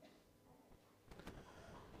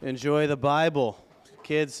Enjoy the Bible,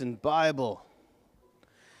 kids and Bible.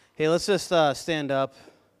 Hey, let's just stand up.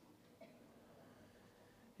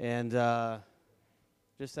 And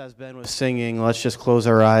just as Ben was singing, let's just close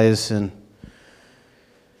our eyes and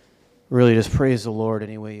really just praise the Lord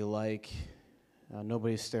any way you like.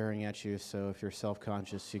 Nobody's staring at you, so if you're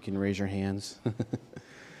self-conscious, you can raise your hands.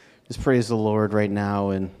 Just praise the Lord right now.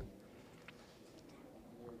 And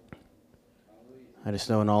I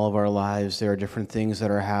just know in all of our lives there are different things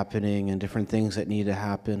that are happening and different things that need to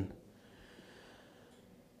happen.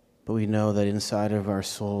 But we know that inside of our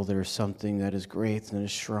soul there is something that is great and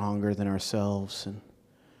is stronger than ourselves, and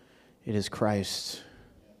it is Christ.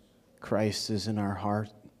 Christ is in our heart.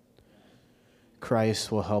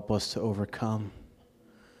 Christ will help us to overcome.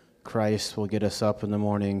 Christ will get us up in the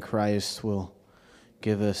morning. Christ will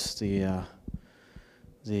give us the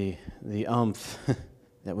umph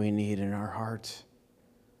that we need in our heart.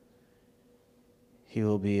 He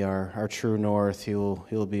will be our true north. He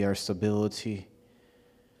will be our stability.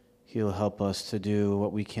 He will help us to do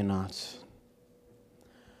what we cannot.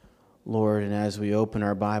 Lord, and as we open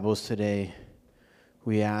our Bibles today,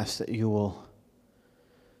 we ask that you will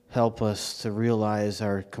help us to realize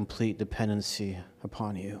our complete dependency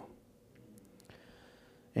upon you.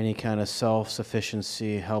 Any kind of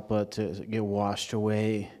self-sufficiency, help us to get washed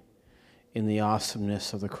away in the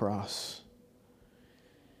awesomeness of the cross.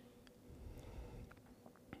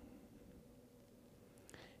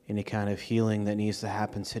 Any kind of healing that needs to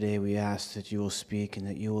happen today, we ask that you will speak and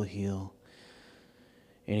that you will heal.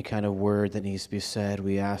 Any kind of word that needs to be said,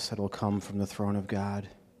 we ask that it will come from the throne of God.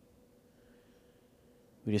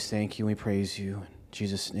 We just thank you and we praise you. In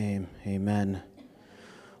Jesus' name, amen.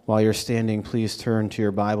 While you're standing, please turn to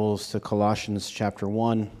your Bibles to Colossians chapter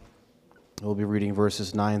 1. We'll be reading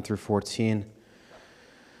verses 9 through 14.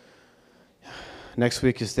 Next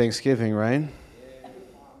week is Thanksgiving, right?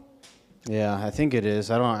 Yeah, I think it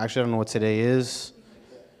is. I don't know what today is.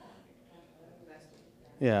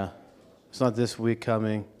 Yeah, it's not this week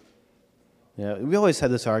coming. Yeah, we always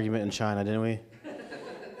had this argument in China, didn't we?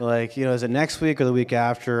 Like, is it next week or the week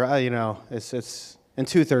after? It's in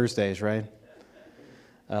 2 Thursdays, right?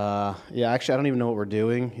 Actually, I don't even know what we're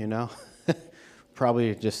doing,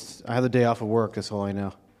 Probably just, I have the day off of work, that's all I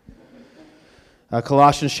know.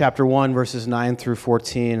 Colossians chapter 1, verses 9 through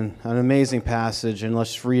 14, an amazing passage, and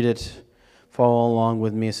let's read it. Follow along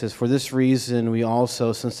with me. It says, "For this reason we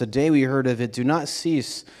also, since the day we heard of it, do not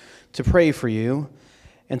cease to pray for you,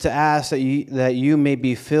 and to ask that you may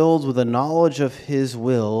be filled with the knowledge of his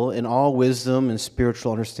will in all wisdom and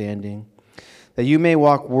spiritual understanding, that you may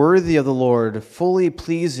walk worthy of the Lord, fully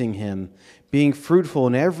pleasing him, being fruitful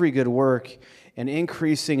in every good work, and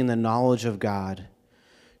increasing in the knowledge of God,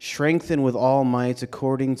 strengthened with all might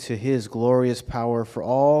according to his glorious power for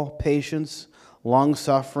all patience,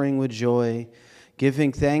 long-suffering with joy,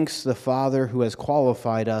 giving thanks to the Father who has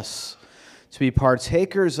qualified us to be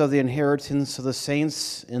partakers of the inheritance of the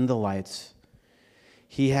saints in the light.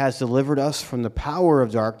 He has delivered us from the power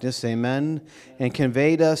of darkness, amen, and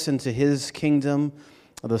conveyed us into his kingdom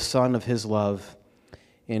of the Son of his love,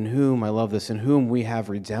 in whom, I love this, in whom we have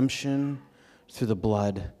redemption through the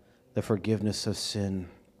blood, the forgiveness of sin."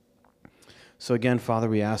 So again, Father,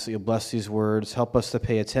 we ask that you bless these words. Help us to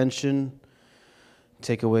pay attention.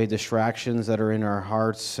 Take away distractions that are in our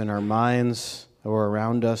hearts and our minds or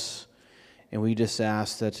around us. And we just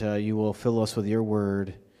ask that you will fill us with your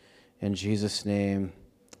word. In Jesus' name,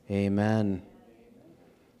 amen.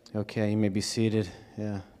 Okay, you may be seated.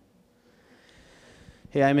 Yeah.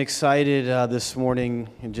 Hey, I'm excited this morning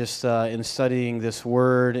and just in studying this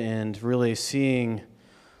word and really seeing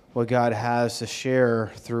what God has to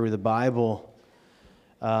share through the Bible.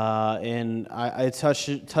 And it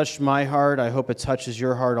touched my heart. I hope it touches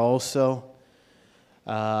your heart also.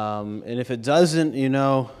 And if it doesn't,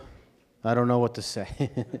 I don't know what to say.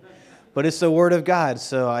 But it's the Word of God,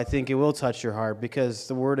 so I think it will touch your heart because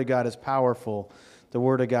the Word of God is powerful. The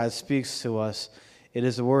Word of God speaks to us. It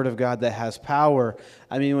is the Word of God that has power.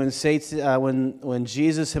 I mean, when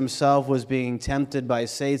Jesus himself was being tempted by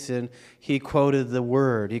Satan, he quoted the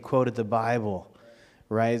Word. He quoted the Bible,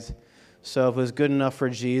 right? So if it was good enough for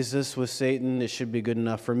Jesus with Satan, it should be good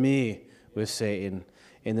enough for me with Satan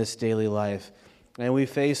in this daily life. And we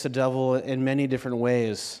face the devil in many different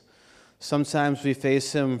ways. Sometimes we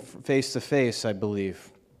face him face to face, I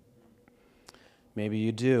believe. Maybe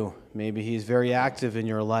you do. Maybe he's very active in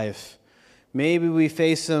your life. Maybe we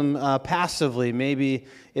face him passively. Maybe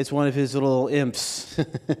it's one of his little imps.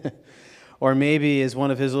 Or maybe it's one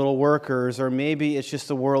of his little workers, or maybe it's just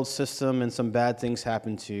the world system and some bad things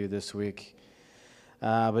happened to you this week.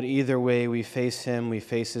 But either way, we face him, we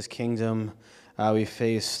face his kingdom. We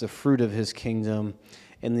face the fruit of his kingdom.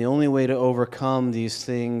 And the only way to overcome these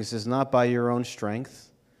things is not by your own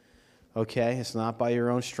strength. Okay? It's not by your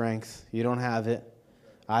own strength. You don't have it.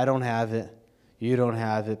 I don't have it. You don't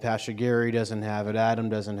have it. Pastor Gary doesn't have it. Adam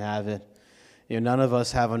doesn't have it. None of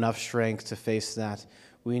us have enough strength to face that.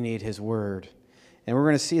 We need his word. And we're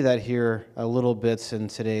going to see that here a little bit in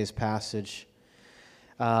today's passage.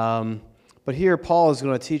 But here Paul is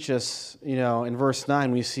going to teach us, in verse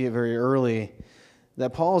 9, we see it very early,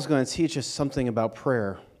 that Paul is going to teach us something about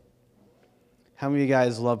prayer. How many of you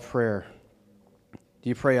guys love prayer? Do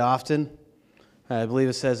you pray often? I believe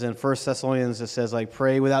it says in 1 Thessalonians, it says,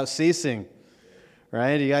 pray without ceasing.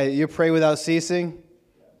 Right? You pray without ceasing?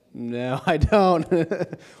 No, I don't.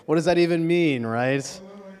 What does that even mean, right?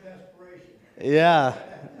 Yeah,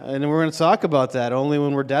 and we're going to talk about that, only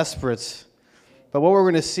when we're desperate. But what we're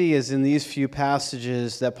going to see is in these few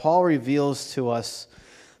passages that Paul reveals to us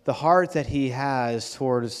the heart that he has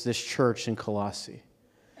towards this church in Colossae.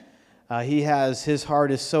 His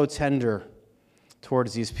heart is so tender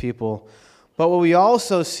towards these people. But what we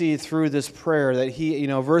also see through this prayer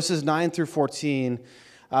that verses 9 through 14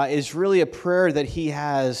 is really a prayer that he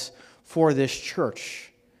has for this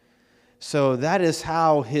church. So that is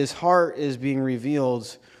how his heart is being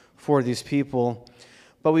revealed for these people.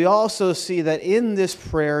 But we also see that in this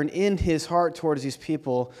prayer and in his heart towards these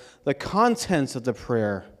people, the contents of the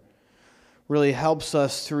prayer really helps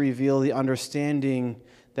us to reveal the understanding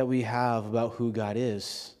that we have about who God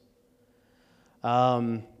is.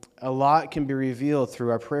 A lot can be revealed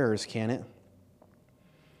through our prayers, can it?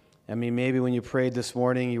 I mean, maybe when you prayed this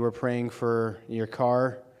morning, you were praying for your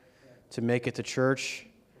car to make it to church.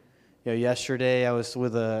 Yesterday I was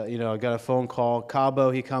with I got a phone call. Cabo,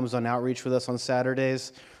 he comes on outreach with us on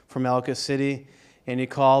Saturdays from Ellicott City, and he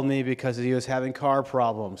called me because he was having car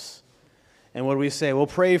problems. And what do we say? We'll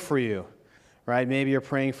pray for you, right? Maybe you're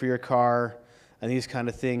praying for your car and these kind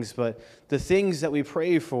of things, but the things that we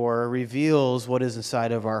pray for reveals what is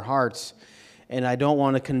inside of our hearts. And I don't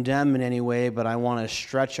want to condemn in any way, but I want to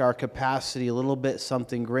stretch our capacity a little bit,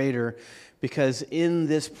 something greater, because in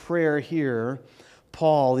this prayer here,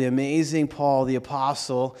 Paul, the amazing Paul, the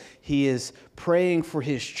apostle, he is praying for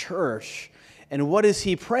his church. And what is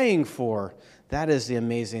he praying for? That is the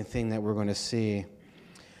amazing thing that we're going to see.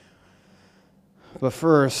 But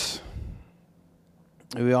first,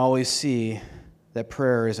 we always see that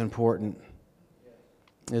prayer is important,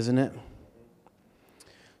 isn't it?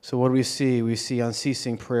 So what do we see? We see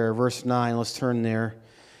unceasing prayer. Verse 9, let's turn there.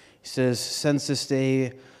 He says, since this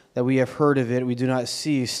day that we have heard of it, we do not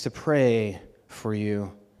cease to pray for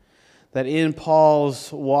you. That in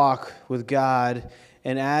Paul's walk with God,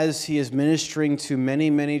 and as he is ministering to many,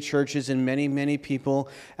 many churches and many, many people,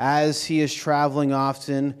 as he is traveling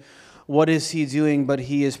often, what is he doing? But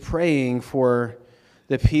he is praying for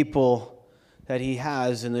the people that he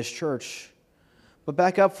has in this church. But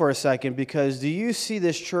back up for a second, because do you see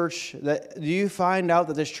this church, do you find out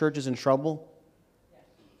that this church is in trouble?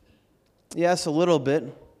 Yes, a little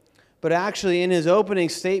bit. But actually, in his opening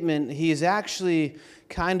statement, he is actually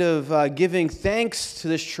kind of giving thanks to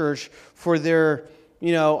this church for their,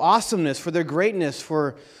 awesomeness, for their greatness,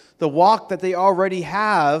 for the walk that they already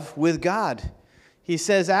have with God. He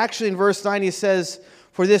says, actually in verse 9, he says,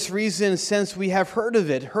 for this reason, since we have heard of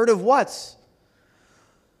it. Heard of what?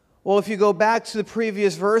 Well, if you go back to the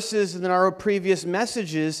previous verses and then our previous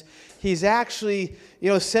messages, he's actually,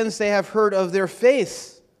 since they have heard of their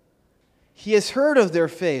faith. He has heard of their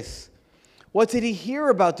faith. What did he hear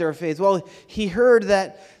about their faith? Well, he heard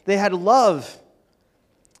that they had love.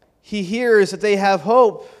 He hears that they have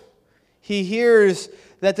hope. He hears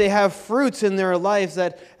that they have fruits in their life,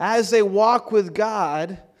 that as they walk with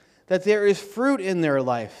God, that there is fruit in their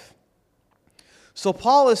life. So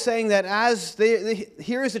Paul is saying that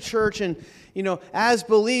here is the church, and as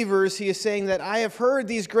believers, he is saying that I have heard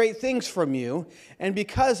these great things from you, and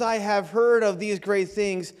because I have heard of these great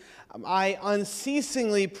things, I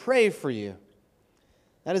unceasingly pray for you.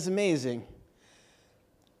 That is amazing.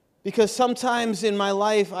 Because sometimes in my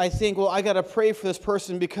life, I think, well, I got to pray for this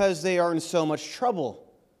person because they are in so much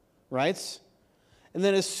trouble, right? And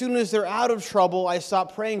then as soon as they're out of trouble, I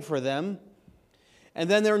stop praying for them. And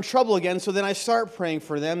then they're in trouble again, so then I start praying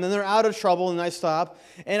for them. Then they're out of trouble, and I stop.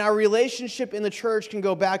 And our relationship in the church can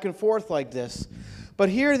go back and forth like this. But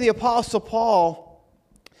here the Apostle Paul,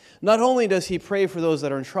 not only does he pray for those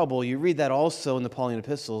that are in trouble, you read that also in the Pauline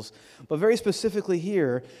epistles, but very specifically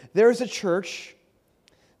here, there's a church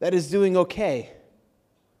that is doing okay.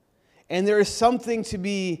 And there is something to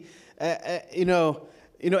be,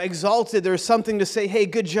 exalted, there's something to say, hey,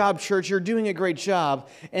 good job, church, you're doing a great job.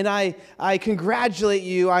 And I congratulate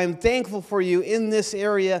you, I am thankful for you in this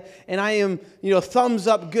area, and I am, thumbs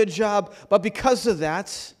up, good job. But because of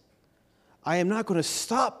that, I am not going to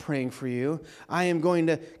stop praying for you. I am going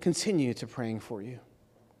to continue to praying for you.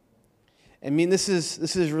 I mean, this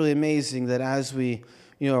is really amazing that as we,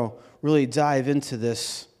 really dive into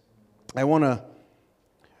this, I want to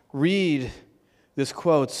read this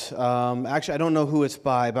quote. Actually, I don't know who it's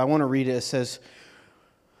by, but I want to read it. It says,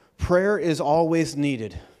 "Prayer is always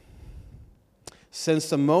needed, since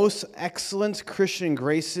the most excellent Christian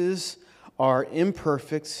graces are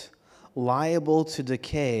imperfect, liable to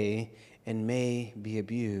decay, and may be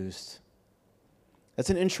abused." That's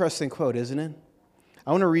an interesting quote, isn't it? I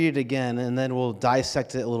want to read it again, and then we'll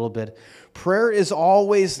dissect it a little bit. Prayer is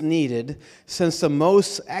always needed, since the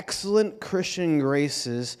most excellent Christian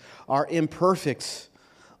graces are imperfect,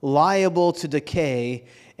 liable to decay,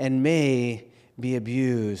 and may be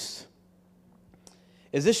abused.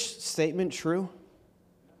 Is this statement true?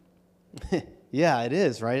 Yeah, it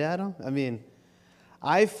is, right, Adam? I mean,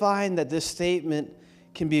 I find that this statement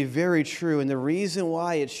can be very true, and the reason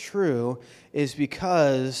why it's true is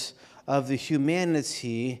because of the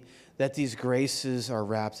humanity that these graces are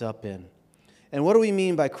wrapped up in. And what do we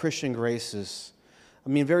mean by Christian graces? I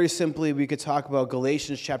mean, very simply, we could talk about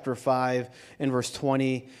Galatians chapter 5 and verse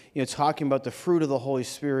 20, talking about the fruit of the Holy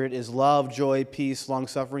Spirit is love, joy, peace,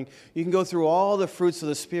 long-suffering. You can go through all the fruits of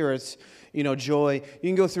the Spirit, joy. You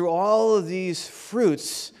can go through all of these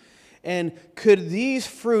fruits, and could these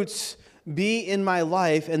fruits be in my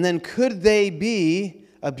life, and then could they be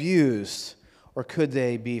abused? Or could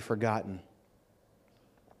they be forgotten?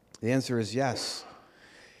 The answer is yes.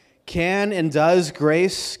 Can and does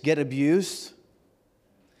grace get abused?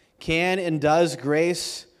 Can and does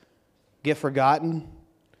grace get forgotten?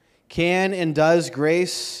 Can and does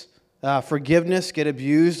grace, forgiveness get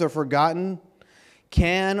abused or forgotten?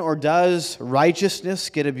 Can or does righteousness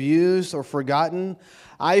get abused or forgotten?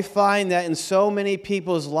 I find that in so many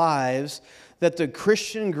people's lives, that the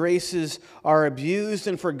Christian graces are abused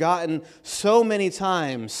and forgotten so many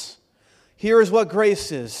times. Here is what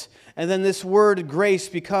grace is. And then this word grace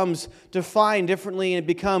becomes defined differently, and it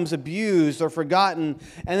becomes abused or forgotten.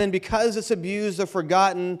 And then because it's abused or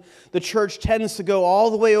forgotten, the church tends to go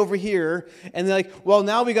all the way over here. And they're like, well,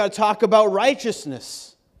 now we got to talk about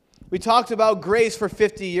righteousness. We talked about grace for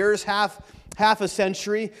 50 years, half a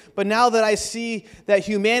century, but now that I see that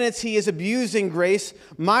humanity is abusing grace,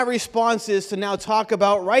 my response is to now talk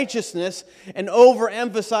about righteousness and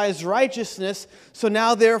overemphasize righteousness, so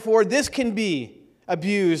now therefore this can be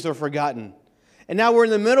abused or forgotten. And now we're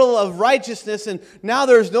in the middle of righteousness, and now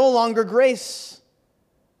there's no longer grace.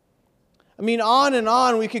 I mean, on and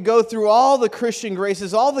on we could go through all the Christian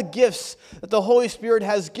graces, all the gifts that the Holy Spirit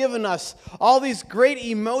has given us, all these great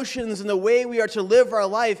emotions and the way we are to live our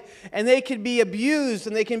life, and they can be abused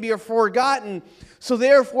and they can be forgotten. So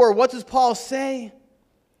therefore, what does Paul say?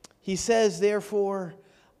 He says, therefore,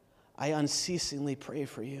 I unceasingly pray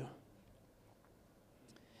for you.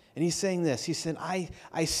 And he's saying this. He said,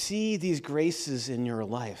 I see these graces in your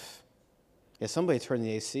life. Yeah, somebody turned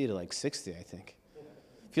the AC to like 60, I think.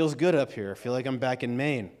 Feels good up here. I feel like I'm back in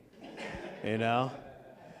Maine. They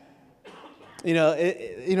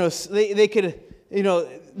could,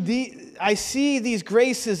 I see these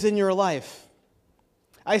graces in your life.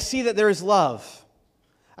 I see that there is love.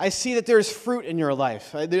 I see that there is fruit in your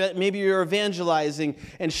life. Maybe you're evangelizing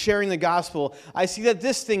and sharing the gospel. I see that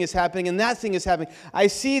this thing is happening and that thing is happening. I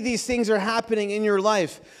see these things are happening in your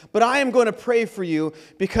life. But I am going to pray for you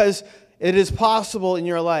because it is possible in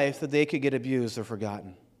your life that they could get abused or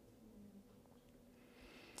forgotten.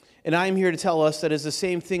 And I'm here to tell us that it's the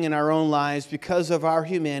same thing in our own lives because of our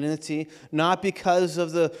humanity, not because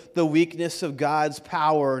of the weakness of God's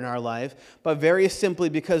power in our life, but very simply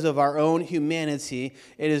because of our own humanity.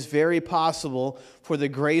 It is very possible for the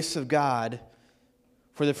grace of God,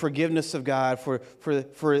 for the forgiveness of God, for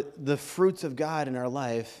the fruits of God in our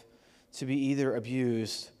life to be either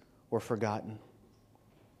abused or forgotten.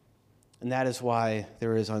 And that is why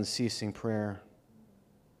there is unceasing prayer.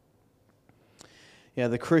 Yeah,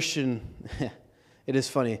 the Christian, it is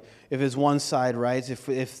funny. If it's one side, right?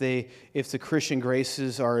 If the Christian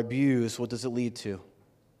graces are abused, what does it lead to?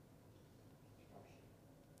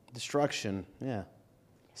 Destruction. Yeah.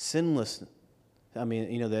 Sinless. I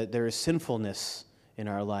mean, there is sinfulness in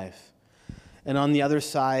our life. And on the other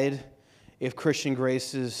side, if Christian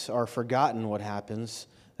graces are forgotten, what happens?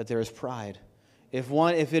 That there is pride.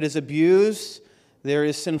 If it is abused, there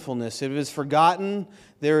is sinfulness. If it is forgotten,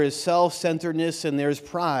 there is self-centeredness and there is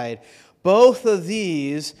pride. Both of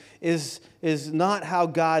these is not how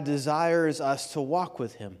God desires us to walk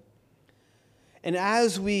with him. And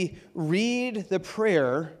as we read the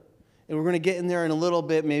prayer, and we're going to get in there in a little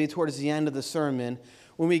bit, maybe towards the end of the sermon,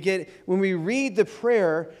 when we read the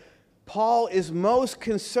prayer, Paul is most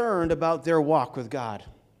concerned about their walk with God.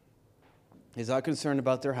 He's not concerned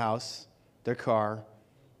about their house, their car,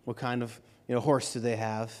 what kind of horse do they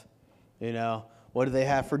have, what do they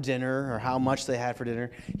have for dinner, or how much they had for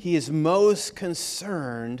dinner. He is most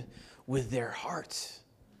concerned with their hearts.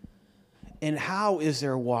 And how is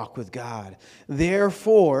their walk with God?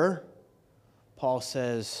 Therefore, Paul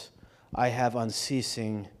says, I have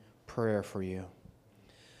unceasing prayer for you.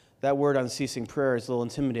 That word unceasing prayer is a little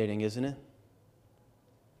intimidating, isn't it?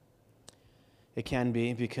 It can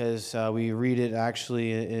be, because we read it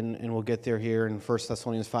actually, and we'll get there here in 1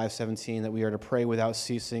 Thessalonians 5:17, that we are to pray without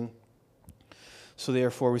ceasing. So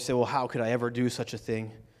therefore we say, well, how could I ever do such a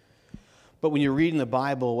thing? But when you're reading the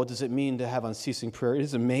Bible, what does it mean to have unceasing prayer? It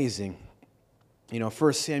is amazing.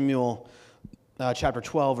 1 Samuel chapter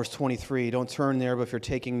 12, verse 23. Don't turn there, but if you're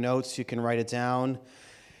taking notes, you can write it down.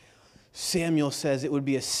 Samuel says, it would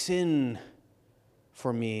be a sin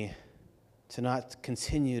for me to not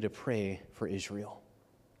continue to pray for Israel.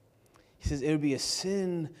 He says, it would be a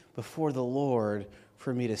sin before the Lord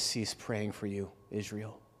for me to cease praying for you,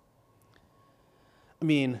 Israel. I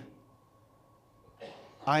mean,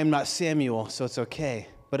 I am not Samuel, so it's okay.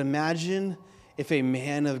 But imagine if a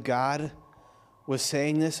man of God was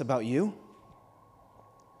saying this about you.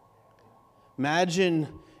 Imagine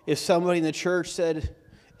if somebody in the church said,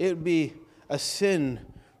 it would be a sin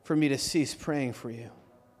for me to cease praying for you.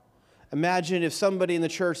 Imagine if somebody in the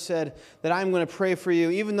church said that I'm going to pray for you,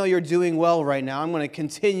 even though you're doing well right now, I'm going to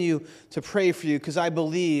continue to pray for you because I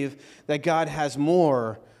believe that God has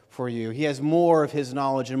more for you. He has more of his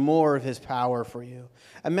knowledge and more of his power for you.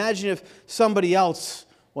 Imagine if somebody else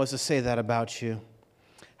was to say that about you.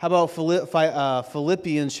 How about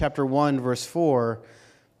Philippians chapter 1, verse 4?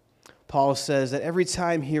 Paul says that every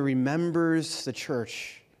time he remembers the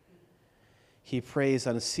church, he prays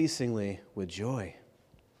unceasingly with joy.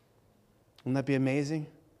 Wouldn't that be amazing?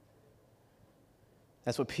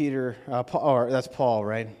 That's what that's Paul,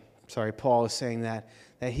 right? Sorry, Paul is saying that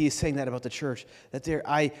he's saying that about the church. That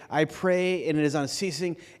I pray and it is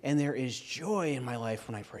unceasing, and there is joy in my life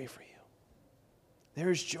when I pray for you. There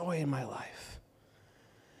is joy in my life.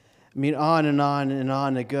 I mean, on and on and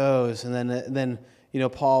on it goes, and then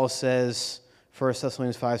Paul says, 1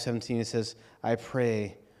 Thessalonians 5:17, he says, I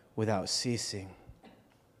pray without ceasing.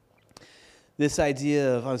 This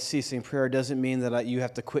idea of unceasing prayer doesn't mean that you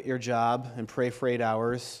have to quit your job and pray for 8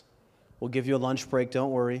 hours. We'll give you a lunch break,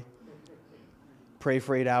 don't worry. Pray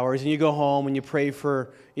for 8 hours, and you go home and you pray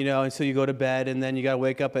for, until you go to bed, and then you got to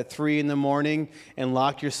wake up at 3 in the morning and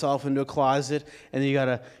lock yourself into a closet, and then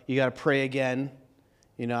you got to pray again.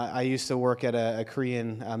 I used to work at a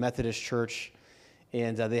Korean Methodist church,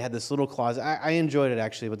 and they had this little closet. I enjoyed it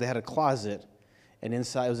actually, but they had a closet. And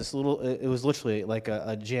inside it was literally like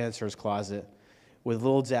a janitor's closet with a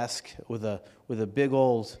little desk with a big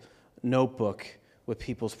old notebook with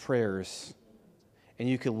people's prayers. And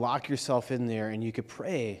you could lock yourself in there and you could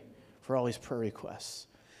pray for all these prayer requests.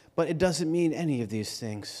 But it doesn't mean any of these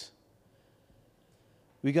things.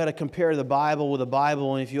 We got to compare the Bible with the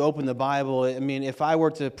Bible, and if you open the Bible, I mean, if I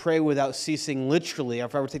were to pray without ceasing literally, or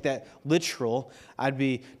if I were to take that literal, I'd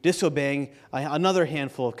be disobeying another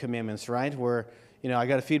handful of commandments, right? Where I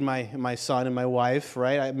got to feed my son and my wife,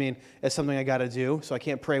 right? I mean, it's something I got to do, so I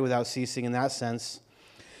can't pray without ceasing in that sense.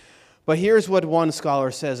 But here's what one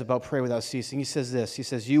scholar says about pray without ceasing. He says this. He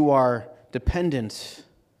says, you are dependent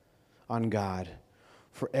on God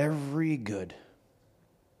for every good.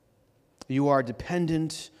 You are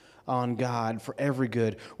dependent on God for every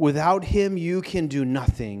good. Without him, you can do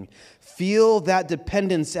nothing. Feel that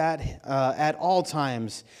dependence at all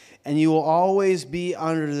times, and you will always be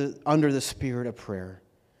under the spirit of prayer.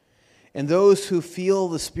 And those who feel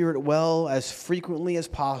the Spirit well as frequently as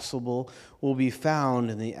possible will be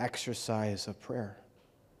found in the exercise of prayer.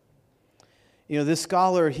 This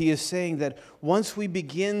scholar, he is saying that once we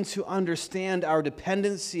begin to understand our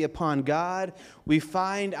dependency upon God, we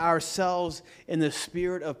find ourselves in the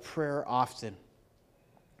spirit of prayer often.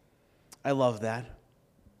 I love that.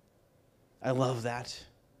 I love that.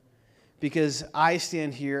 Because I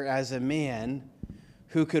stand here as a man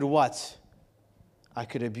who could what? I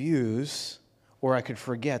could abuse or I could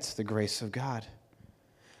forget the grace of God.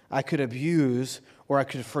 I could abuse or I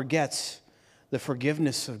could forget the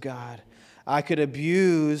forgiveness of God. I could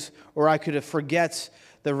abuse or I could forget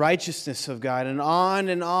the righteousness of God, and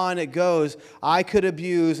on it goes. I could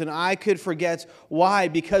abuse and I could forget. Why?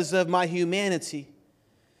 Because of my humanity.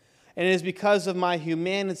 And it is because of my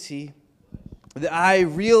humanity that I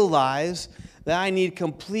realize that I need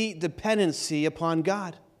complete dependency upon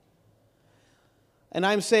God. And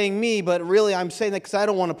I'm saying me, but really I'm saying that because I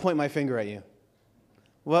don't want to point my finger at you.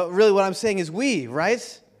 Well, really what I'm saying is we,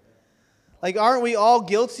 right? Like, aren't we all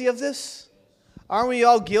guilty of this? Aren't we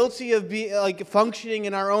all guilty of functioning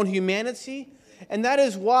in our own humanity? And that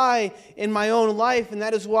is why in my own life, and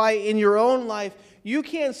that is why in your own life, you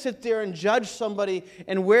can't sit there and judge somebody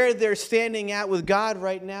and where they're standing at with God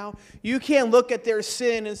right now. You can't look at their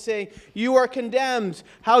sin and say, you are condemned.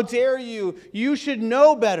 How dare you? You should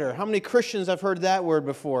know better. How many Christians have heard that word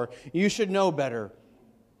before? You should know better.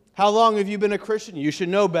 How long have you been a Christian? You should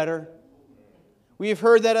know better. We have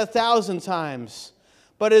heard that 1,000 times.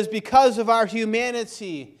 But it is because of our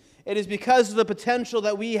humanity. It is because of the potential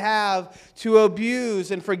that we have to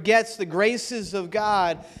abuse and forget the graces of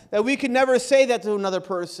God that we can never say that to another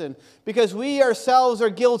person, because we ourselves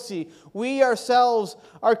are guilty. We ourselves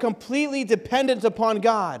are completely dependent upon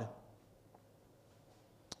God.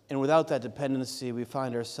 And without that dependency, we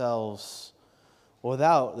find ourselves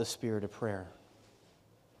without the spirit of prayer.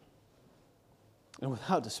 And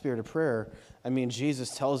without the spirit of prayer,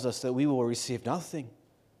 Jesus tells us that we will receive nothing.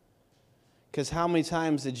 Because how many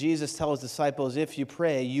times did Jesus tell his disciples, if you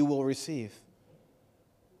pray, you will receive?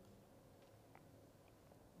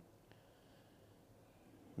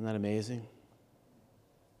 Isn't that amazing?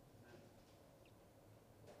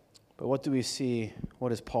 But what do we see?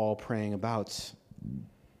 What is Paul praying about?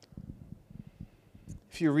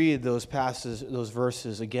 If you read those passages, those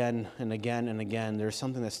verses again and again and again, there's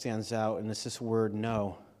something that stands out, and it's this word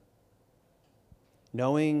know.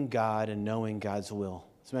 Knowing God and knowing God's will.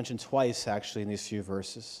 It's mentioned twice, actually, in these few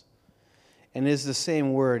verses. And it is the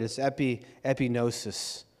same word. It's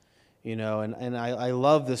epignosis. And I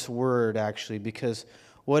love this word, actually, because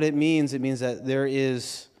what it means that there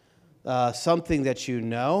is something that you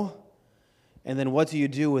know, and then what do you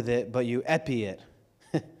do with it? But you epi it.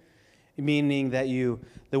 Meaning that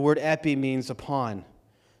the word epi means upon.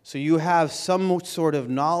 So you have some sort of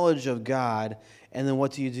knowledge of God, and then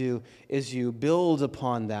what do? Is you build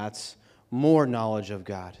upon that more knowledge of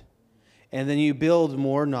God. And then you build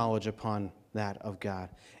more knowledge upon that of God.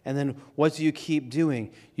 And then what do you keep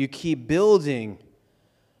doing? You keep building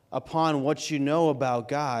upon what you know about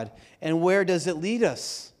God. And where does it lead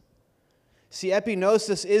us? See,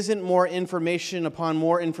 epignosis isn't more information upon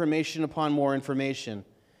more information upon more information.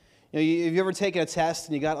 Have you ever taken a test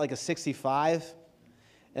and you got like a 65?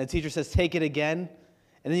 And the teacher says, take it again.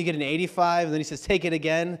 And then you get an 85, and then he says, take it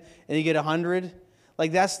again, and you get 100.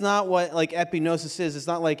 Like, that's not what epignosis is. It's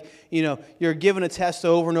not like, you're given a test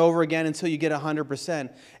over and over again until you get 100%.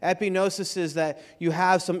 Epignosis is that you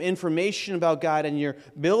have some information about God and you're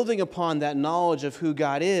building upon that knowledge of who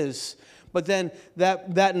God is, but then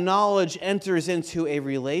that knowledge enters into a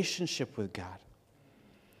relationship with God.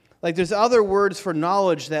 Like, there's other words for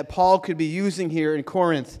knowledge that Paul could be using here in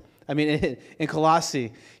in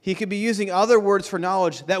Colossae. He could be using other words for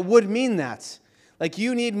knowledge that would mean that. Like,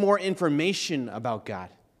 you need more information about God.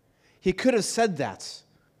 He could have said that.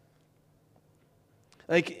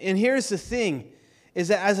 And here's the thing, is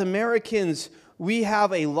that as Americans, we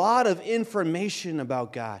have a lot of information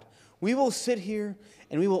about God. We will sit here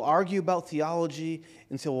and we will argue about theology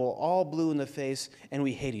until we're all blue in the face and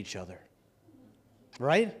we hate each other.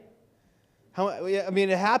 Right? It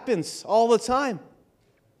happens all the time.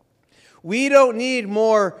 We don't need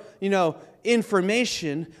more,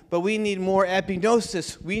 information, but we need more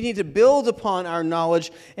epignosis. We need to build upon our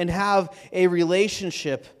knowledge and have a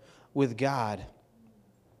relationship with God.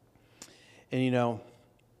 And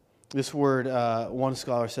this word, one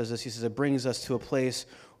scholar says this, he says, it brings us to a place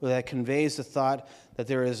where that conveys the thought that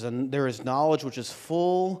there is knowledge which is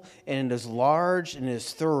full and it is large and it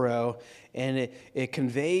is thorough, and it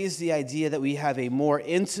conveys the idea that we have a more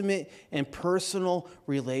intimate and personal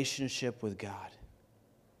relationship with God.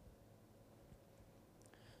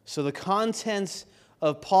 So the content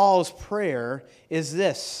of Paul's prayer is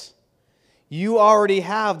this: you already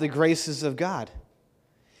have the graces of God.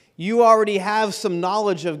 You already have some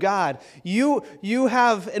knowledge of God. You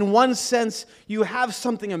have, in one sense, you have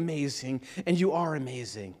something amazing, and you are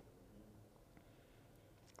amazing.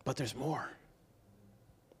 But there's more.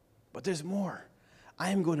 I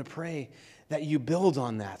am going to pray that you build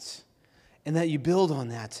on that, and that you build on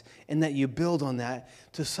that, and that you build on that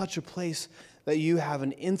to such a place that you have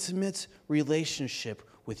an intimate relationship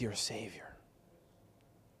with your Savior.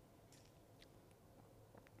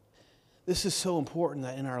 This is so important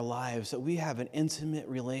that in our lives that we have an intimate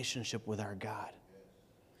relationship with our God.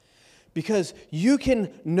 Because you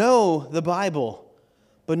can know the Bible,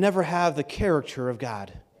 but never have the character of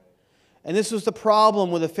God. And this was the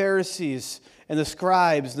problem with the Pharisees and the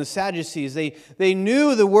scribes and the Sadducees. They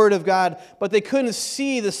knew the Word of God, but they couldn't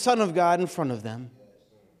see the Son of God in front of them.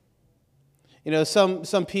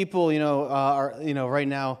 Some people, are, right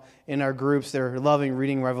now in our groups, they're loving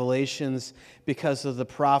reading Revelations because of the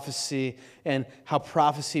prophecy and how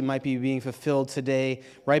prophecy might be being fulfilled today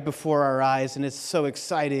right before our eyes. And it's so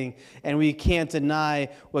exciting, and we can't deny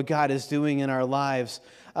what God is doing in our lives.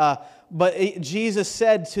 But Jesus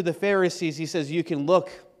said to the Pharisees, he says, you can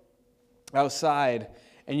look outside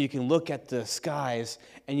and you can look at the skies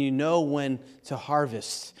and you know when to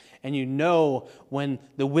harvest. And you know when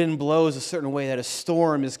the wind blows a certain way that a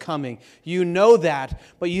storm is coming. You know that,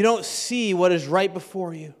 but you don't see what is right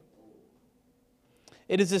before you.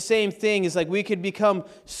 It is the same thing. It's like we could become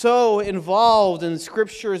so involved in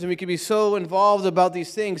scriptures and we could be so involved about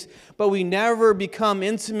these things, but we never become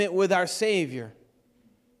intimate with our Savior.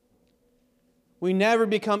 We never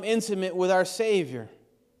become intimate with our Savior.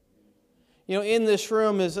 In this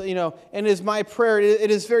room is, and is my prayer,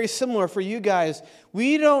 it is very similar for you guys.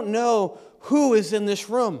 We don't know who is in this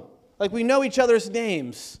room. Like, we know each other's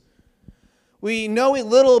names. We know a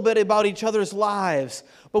little bit about each other's lives,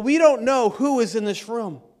 but we don't know who is in this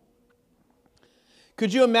room.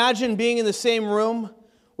 Could you imagine being in the same room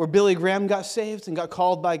where Billy Graham got saved and got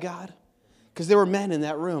called by God? Because there were men in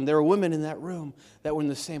that room. There were women in that room that were in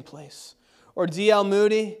the same place. Or D.L.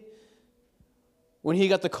 Moody, when he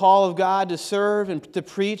got the call of God to serve and to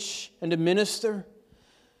preach and to minister.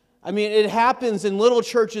 I mean, it happens in little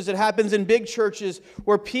churches, it happens in big churches,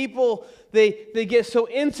 where people, they get so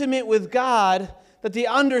intimate with God that they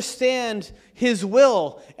understand His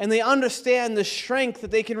will and they understand the strength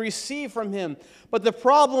that they can receive from Him. But the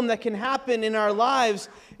problem that can happen in our lives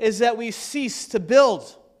is that we cease to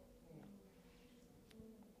build.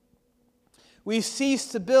 We cease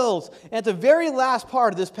to build. And at the very last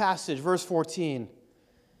part of this passage, verse 14,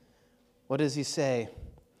 what does he say?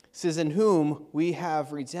 He says, in whom we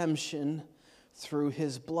have redemption through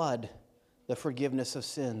His blood, the forgiveness of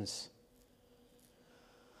sins.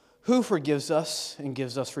 Who forgives us and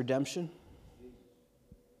gives us redemption?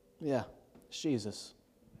 Yeah, it's Jesus.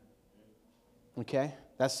 Okay,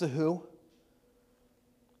 that's the who.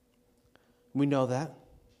 We know that.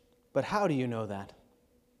 But how do you know that?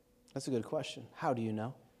 That's a good question. How do you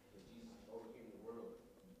know?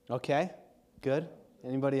 Okay, good.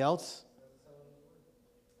 Anybody else?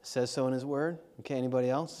 It says so in His Word. Okay, anybody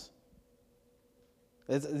else?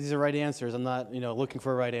 These are right answers. I'm not, looking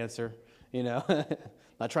for a right answer.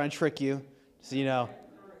 Not trying to trick you. So,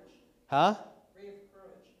 huh?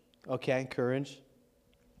 Okay, courage.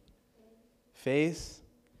 Faith.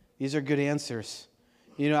 These are good answers.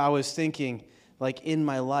 I was thinking, like in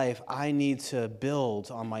my life, I need to build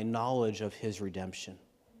on my knowledge of His redemption.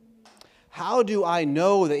 How do I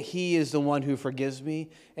know that He is the one who forgives me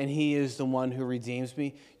and He is the one who redeems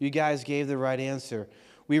me? You guys gave the right answer.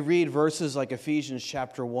 We read verses like Ephesians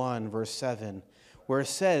chapter 1, verse 7, where it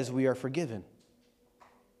says we are forgiven.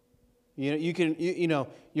 You're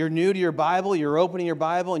new to your Bible, you're opening your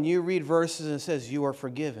Bible, and you read verses and it says you are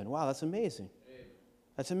forgiven. Wow, that's amazing.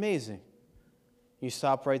 That's amazing. You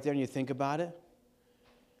stop right there and you think about it,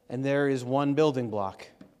 and there is one building block.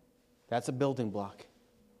 That's a building block.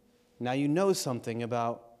 Now you know something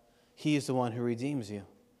about He is the one who redeems you.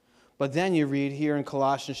 But then you read here in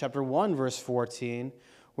Colossians chapter 1, verse 14,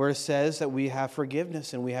 where it says that we have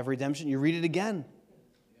forgiveness and we have redemption. You read it again.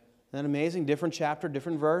 Isn't that amazing? Different chapter,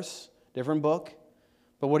 different verse, different book.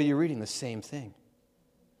 But what are you reading? The same thing.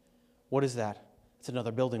 What is that? It's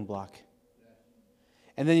another building block.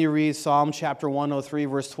 And then you read Psalm chapter 103,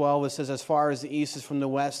 verse 12. It says, as far as the east is from the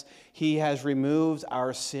west, He has removed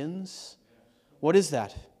our sins. What is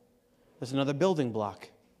that? That's another building block.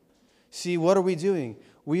 See, what are we doing?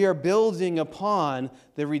 We are building upon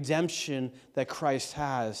the redemption that Christ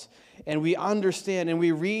has. And we understand and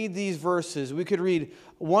we read these verses. We could read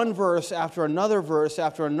one verse after another verse,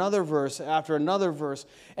 after another verse, after another verse.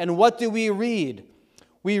 And what do we read?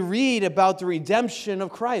 We read about the redemption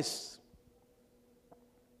of Christ.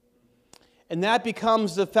 And that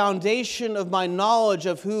becomes the foundation of my knowledge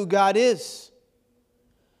of who God is.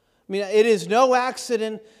 I mean, it is no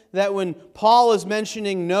accident that when Paul is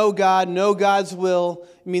mentioning know God, know God's will,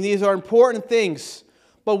 these are important things.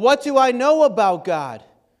 But what do I know about God?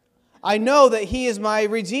 I know that He is my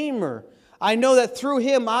Redeemer. I know that through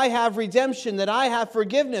Him I have redemption, that I have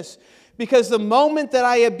forgiveness. Because the moment that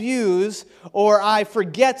I abuse or I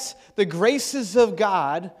forget the graces of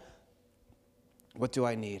God, What do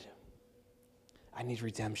I need? I need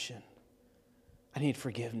redemption. I need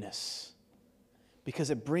forgiveness. Because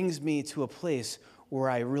it brings me to a place where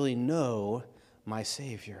I really know my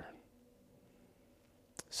Savior.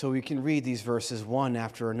 So we can read these verses one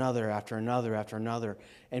after another, after another, after another,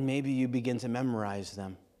 and maybe you begin to memorize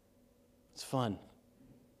them. It's fun.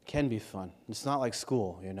 It can be fun. It's not like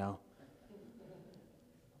school, you know.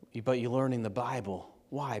 But you're learning the Bible.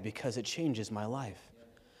 Why? Because it changes my life.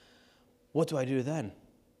 What do I do then?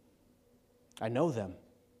 I know them.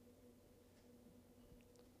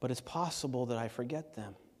 But it's possible that I forget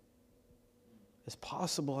them. It's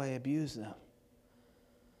possible I abuse them.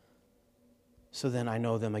 So then I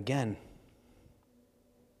know them again.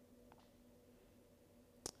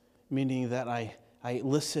 Meaning that I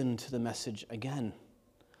listen to the message again.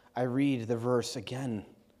 I read the verse again.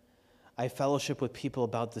 I fellowship with people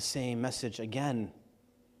about the same message again.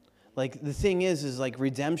 Like the thing is like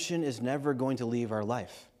redemption is never going to leave our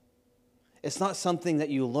life. It's not something that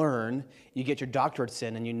you learn, you get your doctorates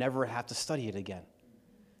in, and you never have to study it again.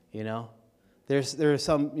 You know? There's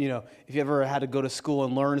some, you know, if you ever had to go to school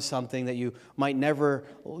and learn something that you might never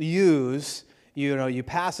use, you know, you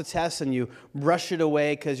pass a test and you brush it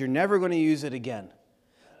away because you're never going to use it again.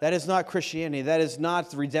 That is not Christianity. That is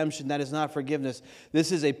not redemption. That is not forgiveness.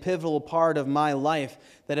 This is a pivotal part of my life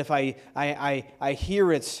that if I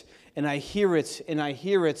hear it and I hear it and I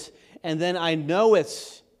hear it and then I know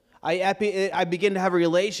it, I begin to have a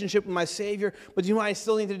relationship with my Savior. But do you know what I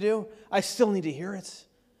still need to do? I still need to hear it.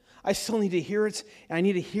 I still need to hear it, and I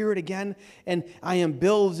need to hear it again, and I am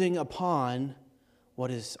building upon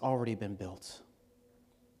what has already been built.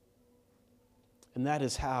 And that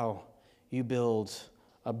is how you build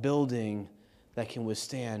a building that can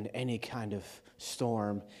withstand any kind of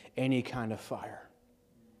storm, any kind of fire.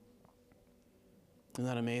 Isn't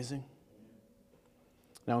that amazing?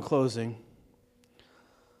 Now, in closing,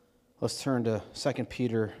 let's turn to 2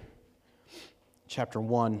 Peter chapter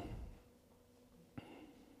 1.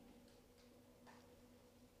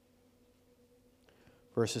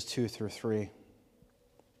 Verses 2 through 3. It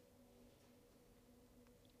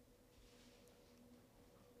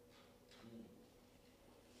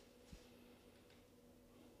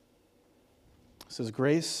says,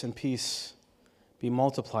 grace and peace be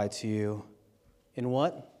multiplied to you in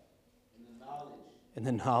what? In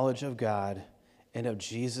the knowledge of God and of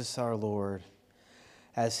Jesus our Lord,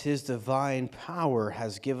 as His divine power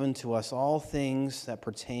has given to us all things that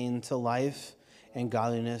pertain to life and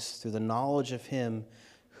godliness through the knowledge of Him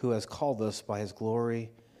who has called us by His glory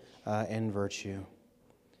and virtue.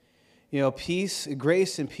 You know, peace,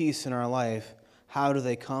 grace and peace in our life, how do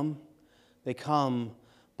they come? They come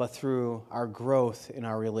but through our growth in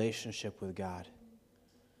our relationship with God.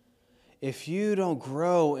 If you don't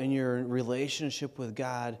grow in your relationship with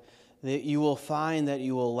God, that you will find that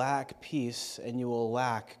you will lack peace and you will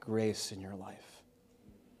lack grace in your life.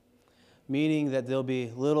 Meaning that there'll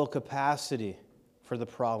be little capacity for the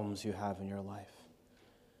problems you have in your life.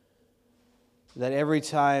 That every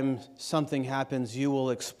time something happens, you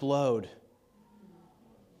will explode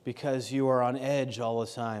because you are on edge all the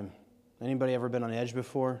time. Anybody ever been on edge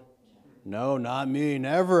before? No, not me.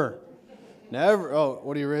 Never. Never. Oh,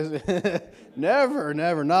 what are you raising? Never,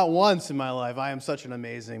 not once in my life. I am such an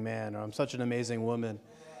amazing man, or I'm such an amazing woman.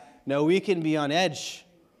 No, we can be on edge.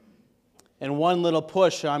 And one little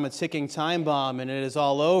push, I'm a ticking time bomb, and it is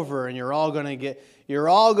all over, and you're all going to get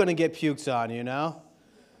puked on, you know?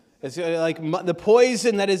 It's like the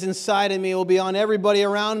poison that is inside of me will be on everybody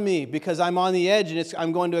around me because I'm on the edge and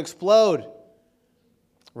I'm going to explode.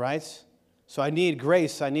 Right? So I need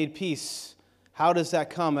grace. I need peace. How does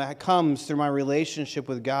that come? It comes through my relationship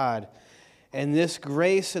with God. And this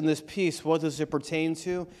grace and this peace, what does it pertain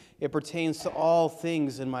to? It pertains to all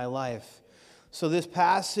things in my life. So this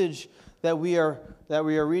passage that we are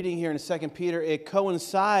reading here in 2 Peter, it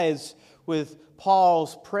coincides with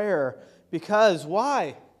Paul's prayer. Because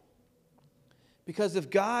why? Because if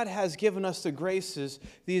God has given us the graces,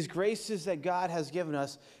 these graces that God has given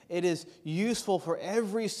us, it is useful for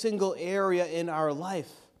every single area in our life.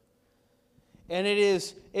 And it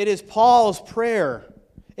is Paul's prayer.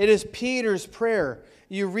 It is Peter's prayer.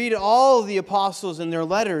 You read all of the apostles in their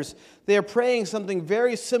letters, they are praying something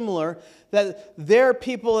very similar, that their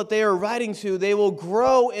people that they are writing to, they will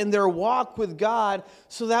grow in their walk with God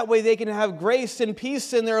so that way they can have grace and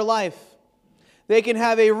peace in their life. They can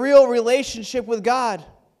have a real relationship with God.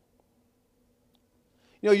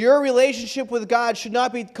 You know, your relationship with God should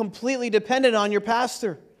not be completely dependent on your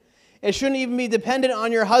pastor. It shouldn't even be dependent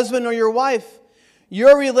on your husband or your wife.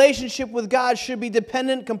 Your relationship with God should be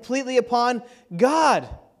dependent completely upon God.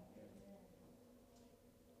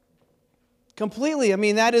 Completely. I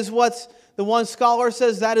mean, that is what the one scholar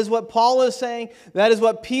says. That is what Paul is saying. That is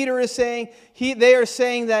what Peter is saying. They are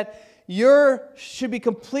saying that you should be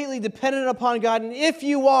completely dependent upon God. And if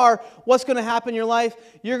you are, what's going to happen in your life?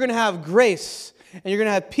 You're going to have grace. And you're going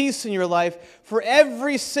to have peace in your life for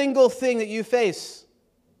every single thing that you face.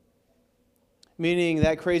 Meaning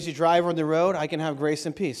that crazy driver on the road, I can have grace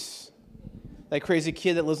and peace. That crazy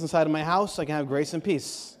kid that lives inside of my house, I can have grace and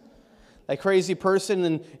peace. That crazy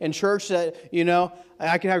person in church that,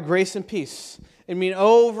 I can have grace and peace. I mean,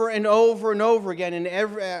 over and over and over again, and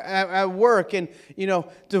at work, and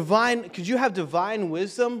could you have divine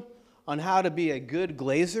wisdom on how to be a good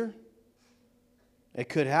glazer? It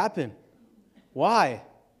could happen. Why?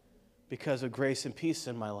 Because of grace and peace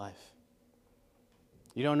in my life.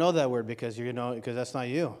 You don't know that word because that's not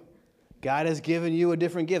you. God has given you a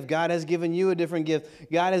different gift. God has given you a different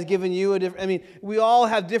gift. God has given you a different... we all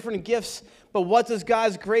have different gifts, but what does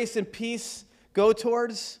God's grace and peace go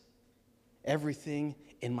towards? Everything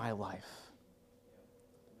in my life.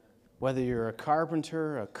 Whether you're a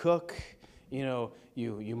carpenter, a cook,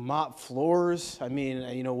 you mop floors,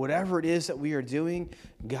 whatever it is that we are doing,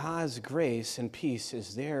 God's grace and peace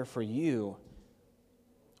is there for you.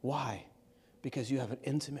 Why? Because you have an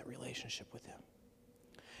intimate relationship with Him.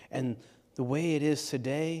 And the way it is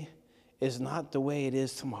today is not the way it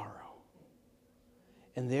is tomorrow.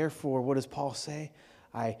 And therefore, what does Paul say?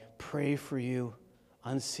 I pray for you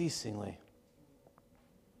unceasingly.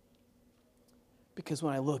 Because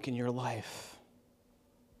when I look in your life,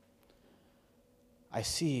 I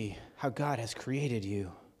see how God has created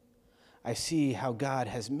you. I see how God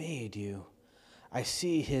has made you. I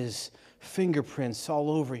see His fingerprints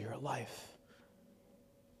all over your life.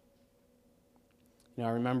 I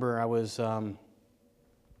remember I was, I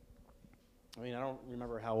don't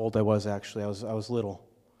remember how old I was actually. I was little.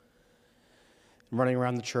 Running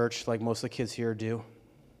around the church like most of the kids here do.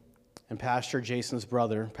 And Pastor Jason's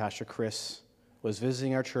brother, Pastor Chris, was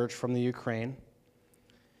visiting our church from the Ukraine.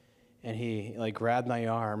 And he grabbed my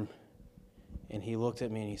arm and he looked at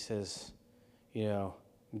me and he says,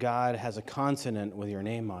 God has a continent with your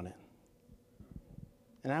name on it.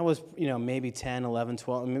 And I was, maybe 10, 11,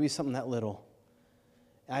 12, maybe something that little.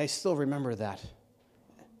 I still remember that.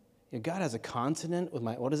 God has a continent with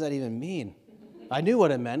what does that even mean? I knew what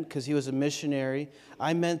it meant because he was a missionary.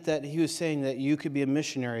 I meant that he was saying that you could be a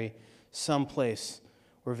missionary someplace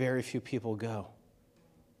where very few people go.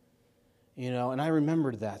 And I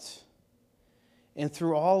remembered that. And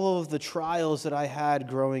through all of the trials that I had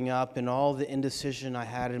growing up and all the indecision I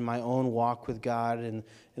had in my own walk with God and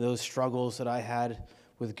those struggles that I had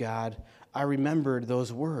with God, I remembered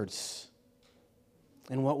those words.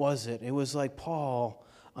 And what was it? It was like Paul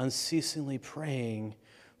unceasingly praying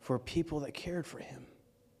for people that cared for him.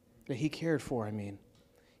 That he cared for,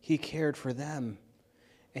 He cared for them.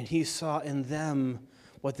 And he saw in them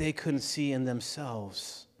what they couldn't see in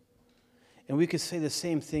themselves. And we could say the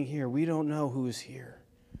same thing here. We don't know who is here.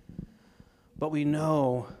 But we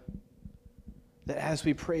know that as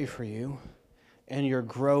we pray for you and your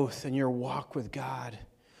growth and your walk with God,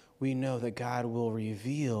 we know that God will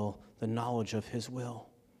reveal the knowledge of His will.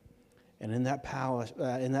 And in that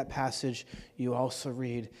passage, you also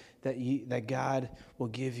read that God will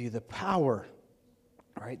give you the power,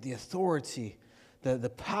 right? The authority, the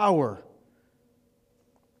power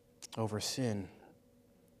over sin.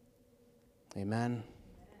 Amen.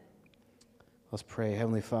 Let's pray.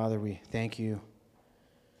 Heavenly Father, we thank you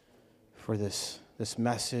for this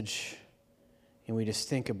message, and we just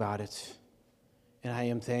think about it. And I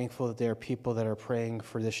am thankful that there are people that are praying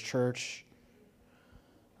for this church.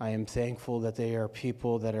 I am thankful that there are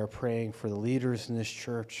people that are praying for the leaders in this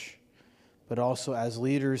church. But also as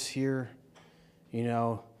leaders here,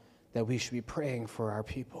 that we should be praying for our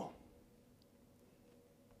people.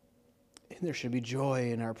 And there should be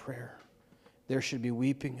joy in our prayer. There should be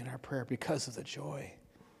weeping in our prayer because of the joy.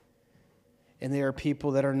 And there are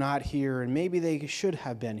people that are not here, and maybe they should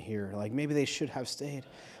have been here, maybe they should have stayed.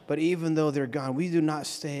 But even though they're gone, we do not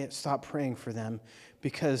stop praying for them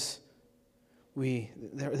because they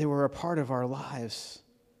were a part of our lives.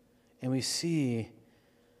 And we see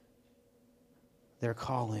their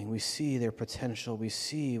calling, we see their potential, we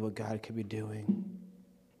see what God could be doing.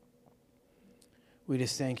 We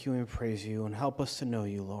just thank you and praise you, and help us to know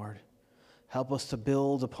you, Lord. Help us to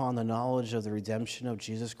build upon the knowledge of the redemption of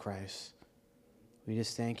Jesus Christ. We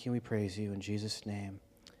just thank you and we praise you in Jesus' name.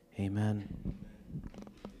 Amen.